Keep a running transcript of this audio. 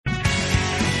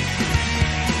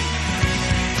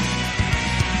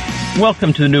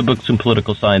Welcome to the New Books in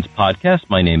Political Science podcast.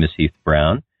 My name is Heath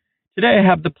Brown. Today I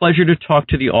have the pleasure to talk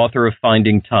to the author of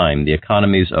Finding Time, The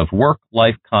Economies of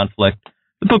Work-Life Conflict.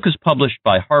 The book is published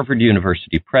by Harvard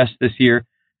University Press this year.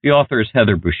 The author is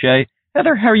Heather Boushey.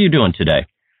 Heather, how are you doing today?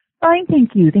 Fine,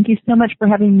 thank you. Thank you so much for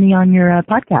having me on your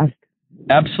podcast.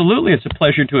 Absolutely. It's a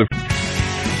pleasure to have...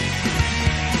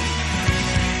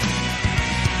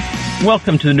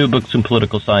 Welcome to the New Books in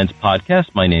Political Science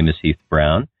podcast. My name is Heath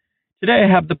Brown. Today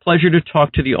I have the pleasure to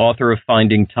talk to the author of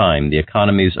Finding Time, The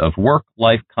Economies of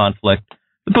Work-Life Conflict.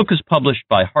 The book is published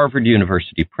by Harvard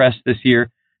University Press this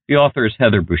year. The author is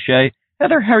Heather Boushey.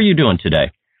 Heather, how are you doing today?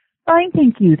 Fine,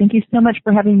 thank you. Thank you so much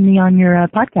for having me on your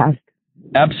podcast.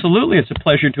 Absolutely. It's a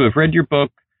pleasure to have read your book,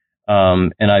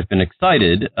 and I've been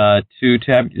excited to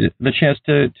have the chance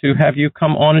to have you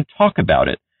come on and talk about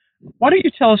it. Why don't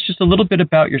you tell us just a little bit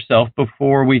about yourself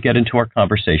before we get into our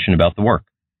conversation about the work?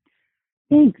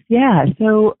 Thanks. Yeah.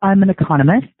 So I'm an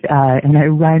economist, and I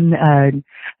run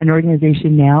an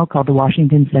organization now called the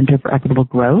Washington Center for Equitable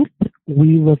Growth.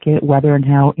 We look at whether and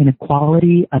how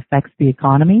inequality affects the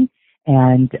economy,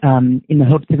 and in the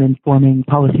hopes of informing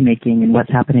policymaking and what's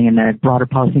happening in the broader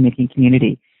policymaking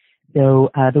community.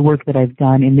 So the work that I've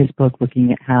done in this book,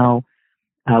 looking at how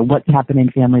what's happened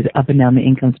in families up and down the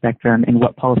income spectrum and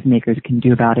what policymakers can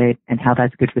do about it and how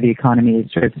that's good for the economy, is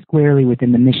sort of squarely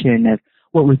within the mission of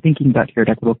what we're thinking about here at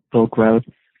Equitable Growth.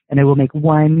 And I will make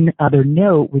one other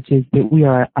note, which is that we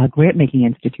are a grant-making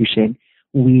institution.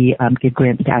 We give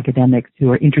grants to academics who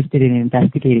are interested in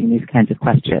investigating these kinds of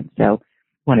questions. So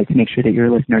wanted to make sure that your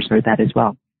listeners heard that as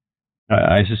well.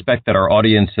 I suspect that our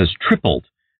audience has tripled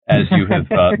as you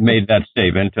have made that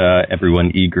statement.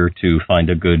 Everyone eager to find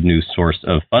a good new source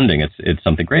of funding. It's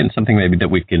something great and something maybe that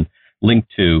we can link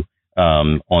to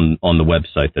on the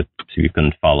website that you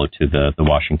can follow to the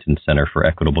Washington Center for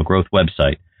Equitable Growth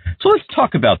website. So let's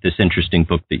talk about this interesting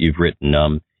book that you've written.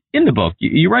 In the book,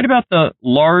 you write about the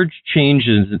large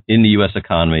changes in the U.S.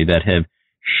 economy that have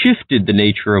shifted the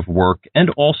nature of work and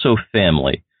also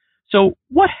family. So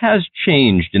what has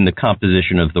changed in the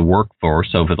composition of the workforce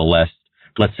over the last,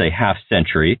 let's say, half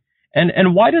century?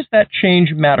 And why does that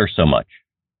change matter so much?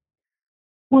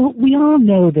 Well, we all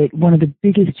know that one of the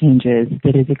biggest changes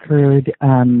that has occurred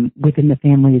within the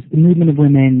family is the movement of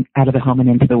women out of the home and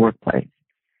into the workplace.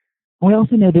 We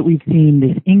also know that we've seen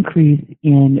this increase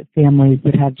in families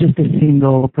that have just a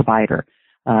single provider.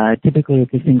 Typically,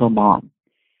 it's a single mom.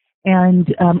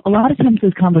 And a lot of times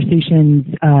those conversations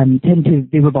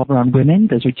they revolve around women.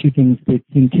 Those are two things that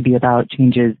seem to be about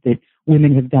changes that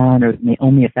women have done or may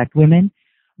only affect women.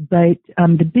 But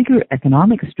the bigger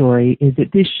economic story is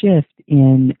that this shift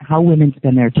in how women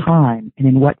spend their time and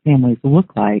in what families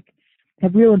look like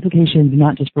have real implications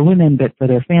not just for women, but for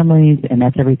their families, and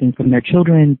that's everything from their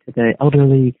children to the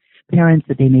elderly parents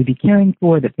that they may be caring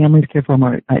for, that families care for,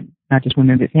 more, not just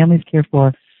women, but families care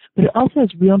for. But it also has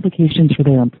real implications for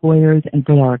their employers and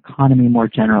for our economy more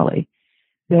generally.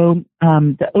 So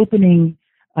the opening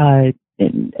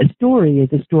story is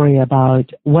a story about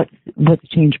what's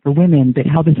changed for women, but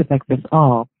how this affects us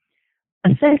all. A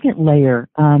second layer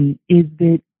is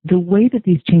that the way that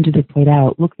these changes have played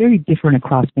out look very different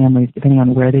across families depending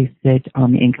on where they sit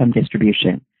on the income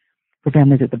distribution. For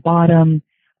families at the bottom,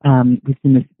 we've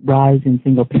seen this rise in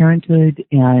single parenthood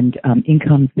and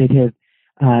incomes that have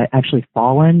actually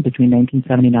fallen between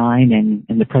 1979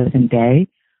 and the present day.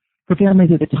 For families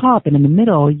at the top and in the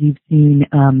middle, you've seen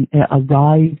a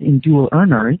rise in dual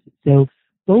earners. So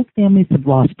both families have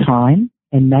lost time,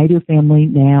 and neither family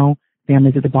now,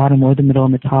 families at the bottom or the middle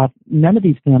and the top, none of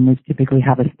these families typically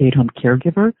have a stay-at-home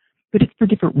caregiver, but it's for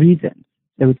different reasons.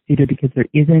 So it's either because there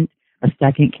isn't a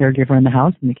second caregiver in the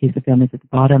house, in the case of families at the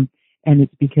bottom, and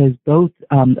it's because both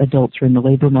adults are in the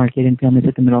labor market and families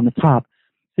at the middle and the top.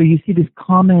 So you see this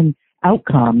common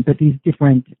outcome, but these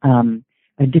different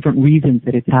reasons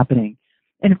that it's happening.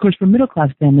 And of course, for middle-class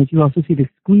families, you also see the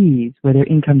squeeze where their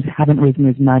incomes haven't risen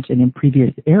as much and in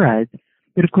previous eras.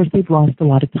 But of course, they've lost a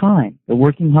lot of time. They're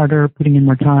working harder, putting in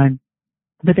more time,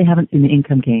 but they haven't seen the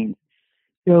income gains.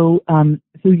 So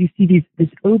you see this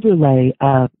overlay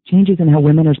of changes in how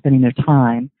women are spending their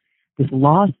time, this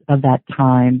loss of that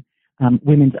time,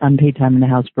 women's unpaid time in the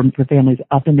house for families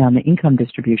up and down the income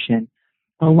distribution,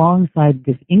 alongside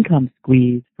this income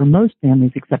squeeze for most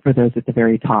families except for those at the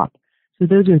very top. So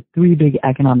those are three big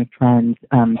economic trends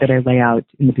that I lay out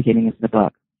in the beginning of the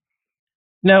book.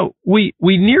 Now, we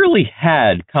nearly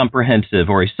had comprehensive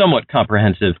or a somewhat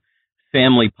comprehensive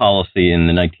family policy in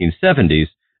the 1970s,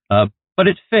 but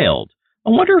it failed. I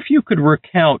wonder if you could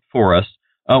recount for us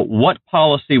what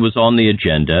policy was on the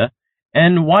agenda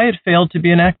and why it failed to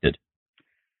be enacted.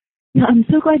 Yeah, I'm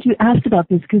so glad you asked about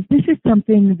this because this is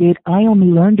something that I only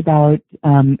learned about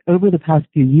over the past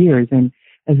few years. And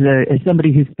as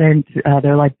somebody who spent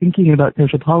their life thinking about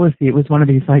social policy, it was one of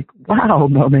these like, wow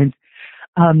moments.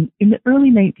 In the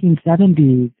early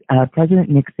 1970s, President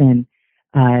Nixon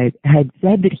had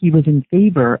said that he was in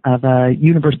favor of a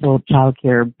universal child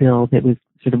care bill that was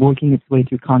sort of working its way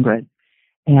through Congress.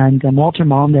 And Walter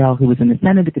Mondale, who was in the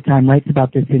Senate at the time, writes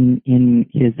about this in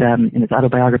his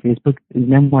autobiography, his book, his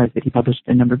memoirs that he published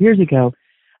a number of years ago.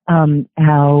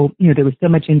 How there was so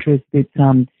much interest that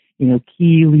some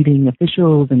key leading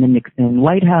officials in the Nixon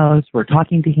White House were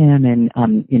talking to him and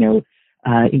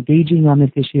engaging on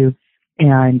this issue.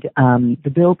 And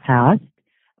the bill passed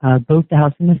both the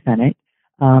House and the Senate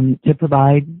to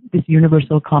provide this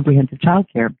universal comprehensive child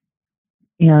care.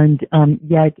 And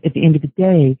yet, at the end of the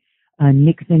day,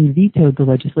 Nixon vetoed the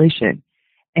legislation.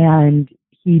 And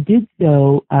he did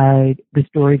so, the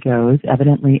story goes,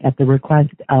 evidently at the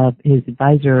request of his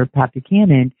advisor, Pat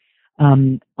Buchanan,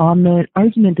 on the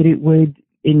argument that it would,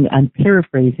 I'm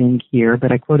paraphrasing here,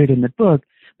 but I quote it in the book,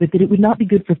 but that it would not be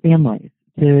good for families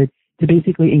to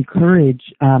basically encourage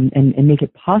and make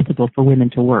it possible for women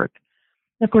to work.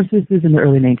 Of course, this is in the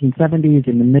early 1970s,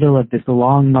 in the middle of this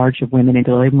long march of women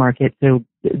into the labor market. So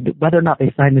whether or not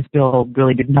they signed this bill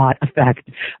really did not affect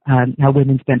how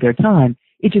women spent their time.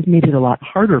 It just made it a lot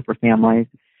harder for families.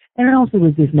 And it also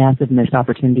was this massive missed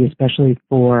opportunity, especially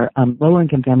for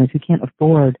lower-income families who can't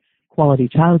afford quality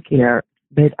child care.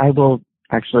 But I will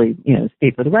actually,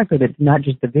 state for the record that it's not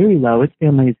just the very low, it's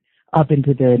families up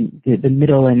into the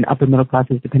middle and upper middle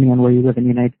classes, depending on where you live in the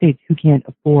United States, who can't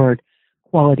afford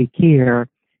quality care.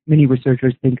 Many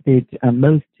researchers think that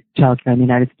most child care in the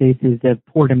United States is of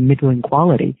poor to middling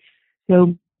quality.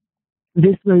 So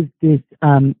this was this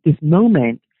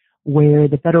moment where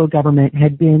the federal government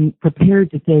had been prepared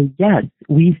to say, yes,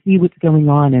 we see what's going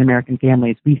on in American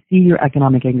families. We see your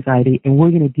economic anxiety, and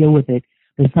we're going to deal with it.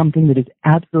 There's something that is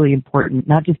absolutely important,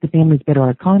 not just to families, but our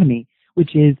economy,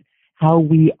 which is how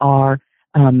we are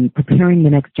preparing the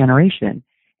next generation.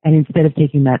 And instead of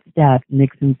taking that step,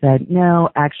 Nixon said, no,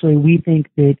 actually, we think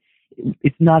that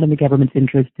it's not in the government's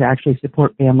interest to actually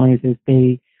support families as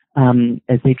they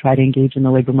try to engage in the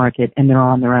labor market and they're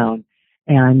on their own.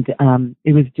 And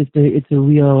it was just it's a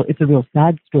real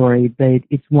sad story, but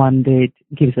it's one that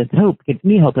gives us hope, gives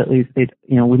me hope at least that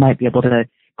we might be able to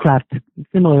craft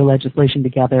similar legislation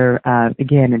together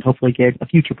again, and hopefully get a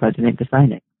future president to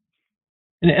sign it.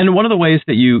 And one of the ways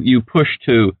that you push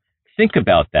to think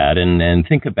about that and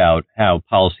think about how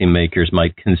policymakers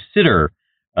might consider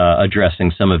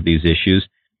addressing some of these issues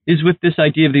is with this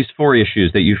idea of these four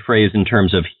issues that you phrase in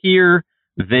terms of here,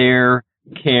 there,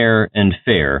 care, and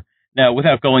fair. Now,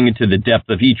 without going into the depth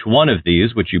of each one of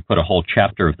these, which you put a whole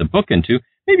chapter of the book into,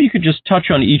 maybe you could just touch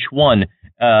on each one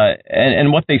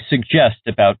and what they suggest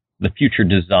about the future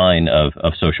design of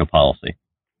social policy.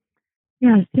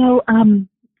 Yeah, so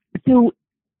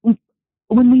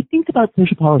when we think about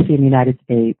social policy in the United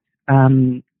States,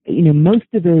 most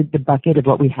of the bucket of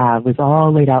what we have was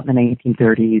all laid out in the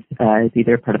 1930s as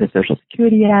either part of the Social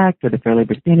Security Act or the Fair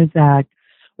Labor Standards Act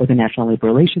or the National Labor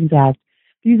Relations Act.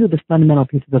 These are the fundamental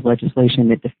pieces of legislation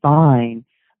that define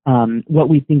what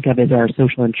we think of as our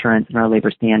social insurance and our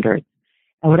labor standards.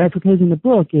 And what I propose in the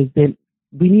book is that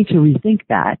we need to rethink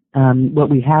that. What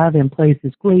we have in place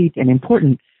is great and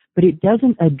important, but it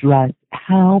doesn't address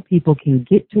how people can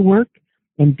get to work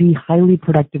and be highly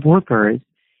productive workers,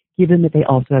 given that they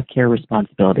also have care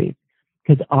responsibilities.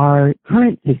 Because our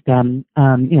current system,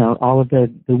 all of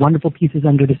the wonderful pieces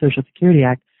under the Social Security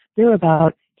Act, they're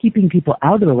about keeping people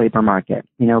out of the labor market,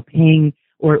 paying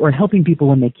or helping people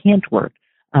when they can't work.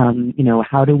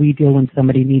 How do we deal when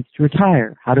somebody needs to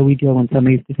retire? How do we deal when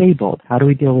somebody's disabled? How do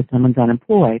we deal when someone's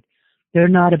unemployed? They're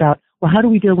not about, well, how do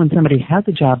we deal when somebody has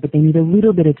a job, but they need a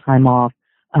little bit of time off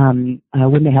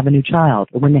when they have a new child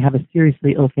or when they have a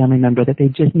seriously ill family member that they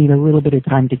just need a little bit of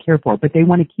time to care for, but they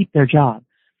want to keep their job.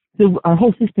 So our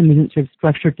whole system isn't sort of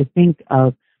structured to think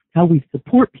of how we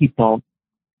support people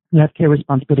who have care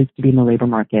responsibilities to be in the labor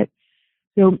market.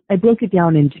 So I broke it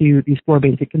down into these four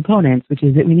basic components, which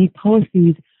is that we need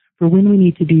policies for when we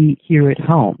need to be here at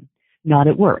home, not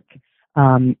at work.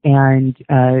 So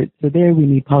there we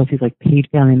need policies like paid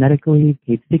family medical leave,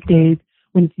 paid sick days,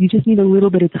 when you just need a little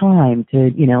bit of time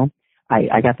to,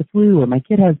 I got the flu, or my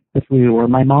kid has the flu, or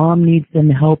my mom needs some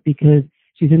help because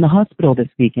she's in the hospital this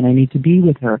week and I need to be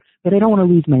with her, but I don't want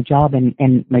to lose my job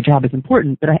and my job is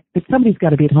important, but somebody's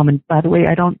got to be at home. And by the way,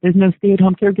 there's no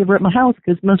stay-at-home caregiver at my house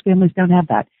because most families don't have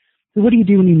that. So what do you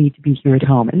do when you need to be here at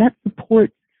home? And that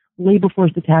supports labor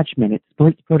force attachment. It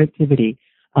supports productivity.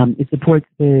 It supports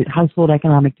the household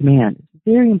economic demand. It's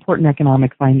very important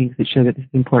economic findings that show that this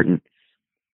is important.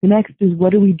 The next is,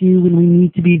 what do we do when we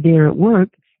need to be there at work,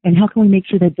 and how can we make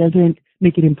sure that doesn't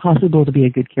make it impossible to be a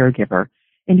good caregiver?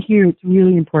 And here it's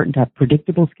really important to have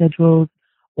predictable schedules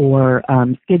or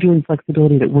scheduling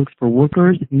flexibility that works for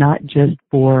workers, not just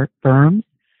for firms.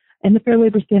 And the Fair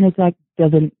Labor Standards Act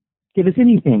doesn't give us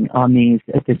anything on these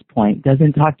at this point,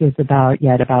 doesn't talk to us about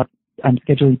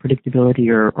scheduling predictability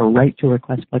or right to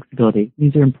request flexibility.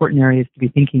 These are important areas to be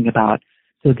thinking about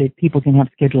so that people can have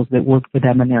schedules that work for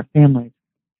them and their families.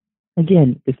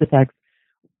 Again, this affects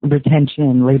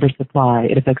retention, labor supply,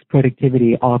 it affects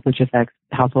productivity, all of which affects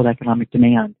household economic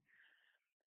demand.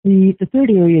 The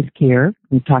third area is care.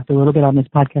 We've talked a little bit on this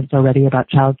podcast already about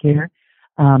childcare.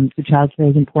 So childcare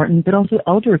is important, but also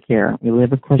elder care. We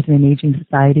live, of course, in an aging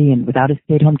society, and without a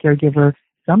stay-at-home caregiver,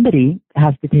 somebody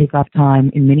has to take off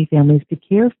time in many families to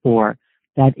care for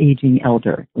that aging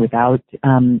elder without,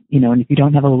 and if you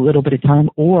don't have a little bit of time,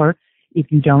 or if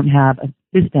you don't have a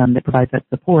system that provides that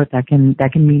support, that can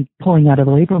mean pulling out of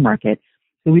the labor market.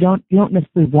 So you don't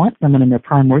necessarily want someone in their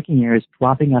prime working years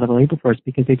dropping out of the labor force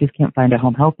because they just can't find a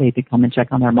home health aide to come and check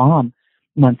on their mom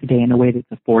once a day in a way that's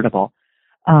affordable.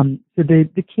 So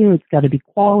the care, it's got to be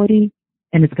quality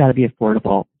and it's got to be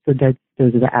affordable. So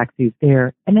those are the axes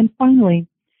there. And then finally,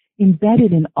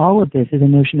 embedded in all of this is a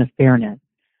notion of fairness.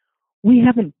 We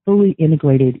haven't fully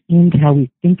integrated into how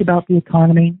we think about the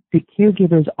economy that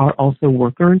caregivers are also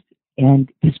workers,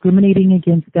 and discriminating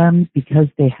against them because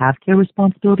they have care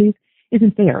responsibilities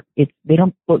isn't fair. They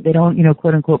don't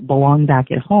quote unquote belong back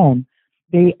at home.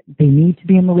 They need to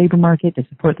be in the labor market to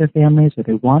support their families where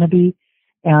they want to be.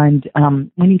 And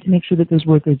we need to make sure that those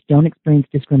workers don't experience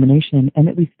discrimination and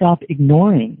that we stop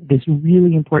ignoring this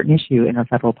really important issue in our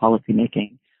federal policy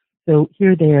making. So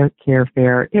here, there, care,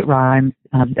 fair, it rhymes.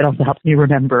 It also helps me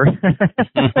remember.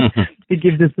 It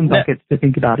gives us some buckets to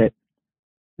think about it.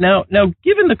 Now,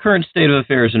 given the current state of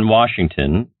affairs in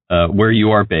Washington, where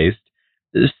you are based,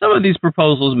 some of these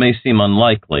proposals may seem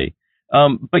unlikely.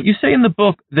 But you say in the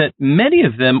book that many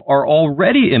of them are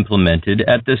already implemented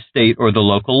at the state or the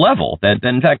local level, that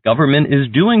in fact government is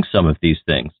doing some of these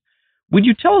things. Would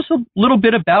you tell us a little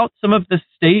bit about some of the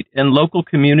state and local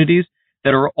communities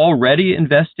that are already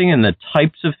investing in the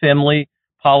types of family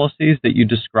policies that you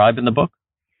describe in the book?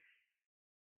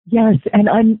 Yes, and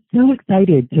I'm so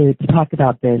excited to talk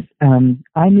about this.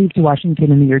 I moved to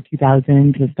Washington in the year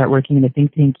 2000 to start working in a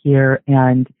think tank here,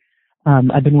 and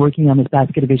I've been working on this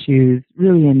basket of issues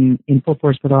really in full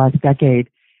force for the last decade.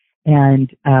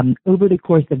 And over the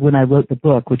course of when I wrote the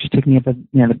book, which took me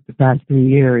the past 3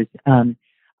 years,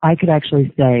 I could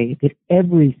actually say that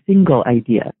every single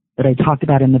idea that I talked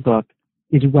about in the book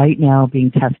is right now being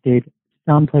tested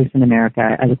someplace in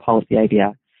America as a policy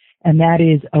idea. And that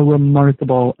is a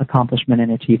remarkable accomplishment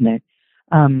and achievement.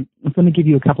 So let me give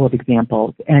you a couple of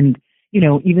examples. And,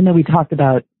 even though we talked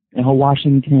about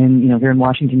Washington, here in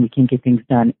Washington, we can't get things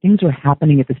done, things are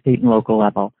happening at the state and local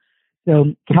level.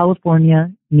 So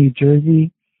California, New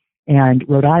Jersey, and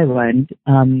Rhode Island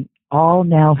all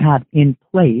now have in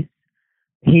place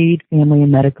paid family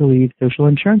and medical leave social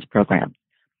insurance programs.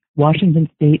 Washington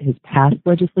State has passed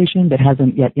legislation but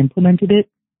hasn't yet implemented it.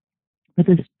 But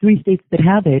there's 3 states that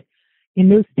have it. In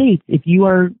those states, if you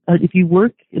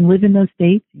work and live in those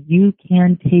states, you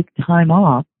can take time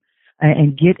off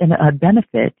and get a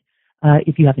benefit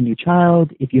if you have a new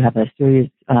child, if you have a serious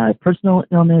personal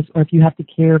illness, or if you have to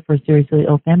care for a seriously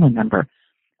ill family member.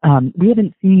 We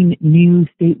haven't seen new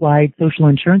statewide social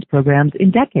insurance programs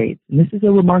in decades, and this is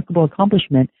a remarkable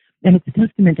accomplishment, and it's a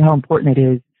testament to how important it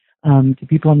is to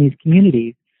people in these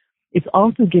communities. It's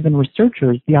also given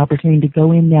researchers the opportunity to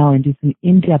go in now and do some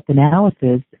in-depth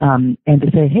analysis and to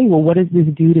say, hey, well, what does this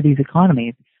do to these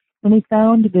economies? And we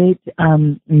found that,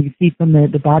 you see from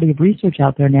the body of research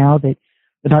out there now, that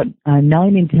about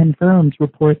 9 in 10 firms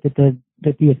report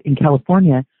in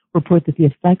California report that the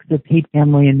effects of paid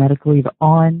family and medical leave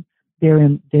on their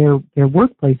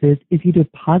workplaces is either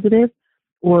positive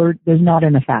or there's not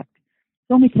an effect.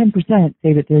 So only 10%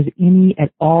 say that there's any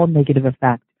at all negative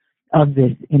effect of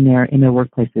this in their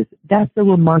workplaces. That's a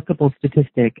remarkable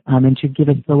statistic, and should give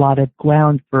us a lot of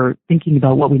ground for thinking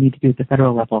about what we need to do at the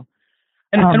federal level.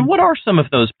 And what are some of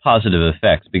those positive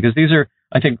effects? Because these are,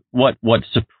 I think, what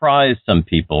surprised some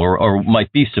people, or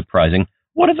might be surprising.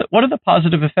 What are the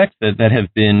positive effects that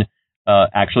have been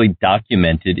actually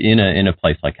documented in a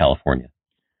place like California?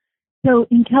 So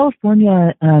in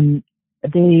California,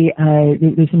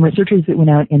 there's some researchers that went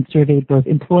out and surveyed both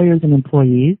employers and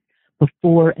employees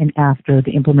before and after the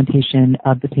implementation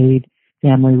of the paid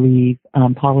family leave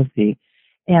policy.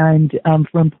 And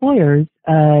for employers,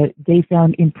 they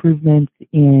found improvements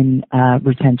in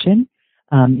retention.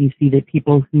 You see that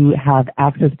people who have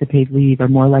access to paid leave are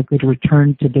more likely to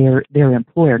return to their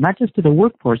employer, not just to the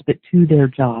workforce, but to their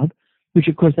job, which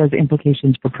of course has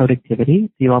implications for productivity.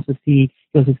 So you also see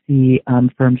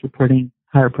firms reporting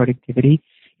higher productivity.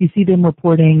 You see them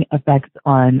reporting effects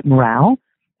on morale,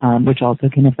 which also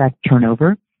can affect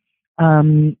turnover.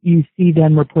 You see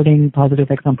them reporting positive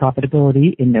effects on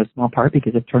profitability, in no small part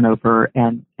because of turnover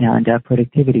and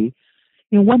productivity.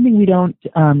 One thing we don't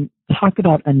talk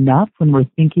about enough when we're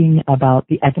thinking about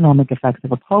the economic effects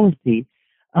of a policy,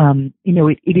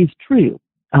 it is true,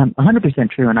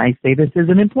 100% true, and I say this as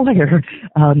an employer,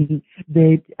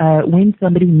 that when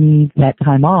somebody needs that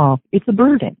time off, it's a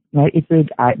burden, right?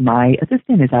 My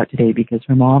assistant is out today because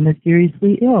her mom is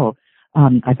seriously ill.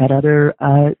 I've had other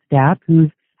staff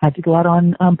who've had to go out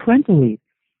on parental leave.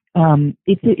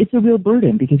 It's a real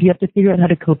burden because you have to figure out how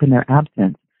to cope in their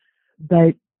absence.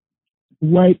 But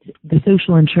what the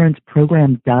social insurance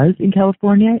program does in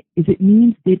California is it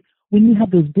means that when you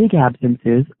have those big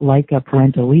absences, like a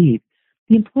parental leave,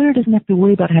 the employer doesn't have to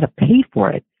worry about how to pay for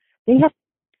it. They have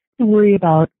to worry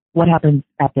about what happens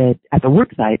at the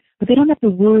work site, but they don't have to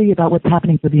worry about what's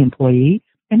happening for the employee,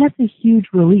 and that's a huge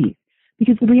relief.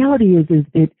 Because the reality is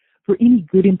that for any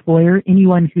good employer,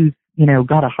 anyone who's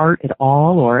got a heart at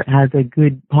all or has a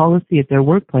good policy at their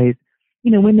workplace,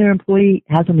 when their employee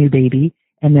has a new baby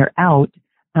and they're out,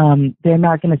 they're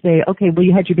not going to say, okay, well,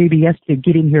 you had your baby yesterday,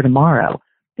 get in here tomorrow.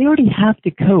 They already have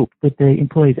to cope with the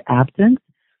employee's absence.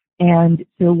 And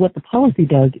so what the policy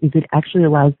does is it actually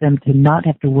allows them to not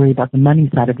have to worry about the money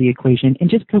side of the equation and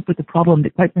just cope with the problem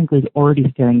that, quite frankly, is already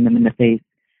staring them in the face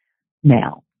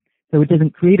now. So it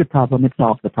doesn't create a problem, it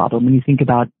solves the problem when you think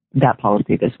about that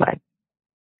policy this way.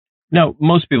 Now,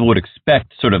 most people would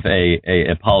expect sort of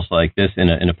a policy like this in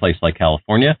a place like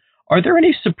California. Are there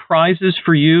any surprises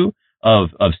for you of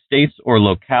states or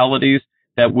localities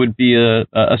that would be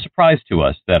a surprise to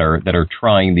us that are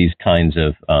trying these kinds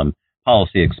of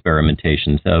policy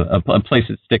experimentations? A place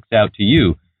that sticks out to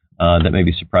you that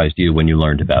maybe surprised you when you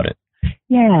learned about it?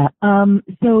 Yeah.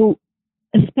 So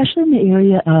especially in the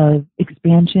area of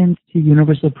expansions to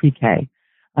universal pre-K,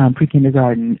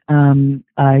 pre-kindergarten,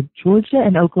 Georgia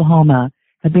and Oklahoma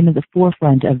have been at the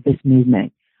forefront of this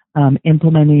movement,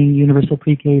 implementing universal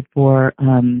pre-K for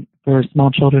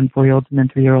small children, 4-year-olds and then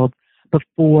 3-year-olds,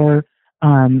 before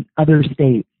other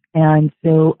states. And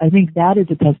so I think that is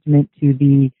a testament to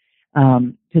the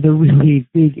really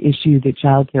big issue that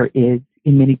childcare is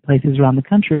in many places around the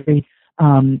country,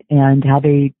 and how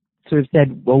they sort of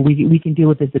said, well, we can deal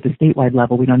with this at the statewide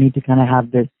level. We don't need to kind of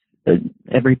have this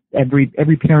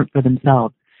every parent for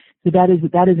themselves. So that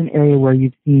is an area where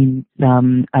you've seen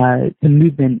some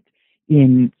movement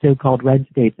in so-called red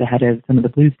states ahead of some of the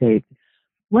blue states.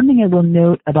 One thing I will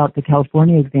note about the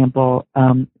California example,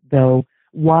 though,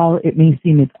 while it may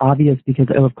seem it's obvious because,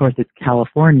 of course, it's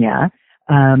California,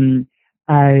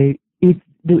 it's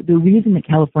the reason that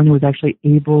California was actually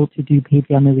able to do paid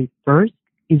family leave first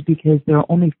is because there are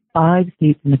only 5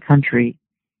 states in the country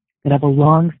that have a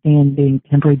long-standing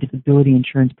temporary disability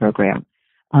insurance program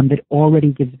that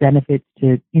already gives benefits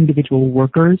to individual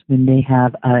workers when they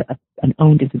have an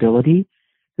own disability.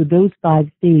 So those 5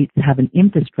 states have an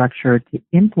infrastructure to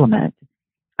implement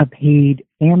a paid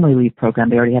family leave program.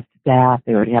 They already have staff.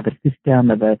 They already have a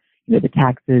system of the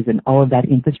taxes and all of that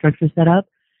infrastructure set up.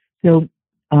 So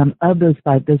of those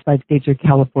five states are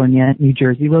California, New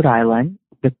Jersey, Rhode Island,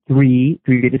 the three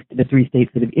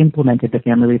states that have implemented the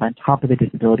family leave on top of the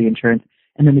disability insurance,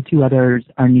 and then the 2 others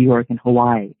are New York and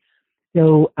Hawaii.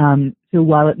 So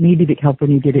while it may be that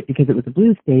California did it because it was a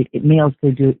blue state, it may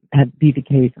also be the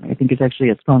case, and I think it's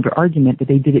actually a stronger argument, that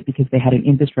they did it because they had an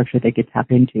infrastructure they could tap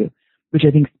into, which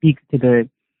I think speaks to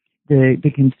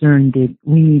the concern that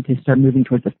we need to start moving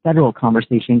towards a federal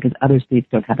conversation because other states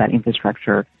don't have that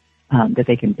infrastructure that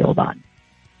they can build on.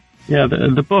 Yeah,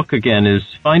 the book, again, is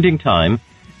Finding Time,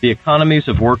 The Economies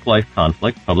of Work-Life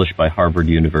Conflict, published by Harvard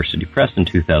University Press in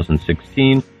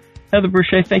 2016. Heather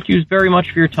Boushey, thank you very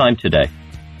much for your time today.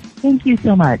 Thank you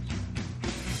so much.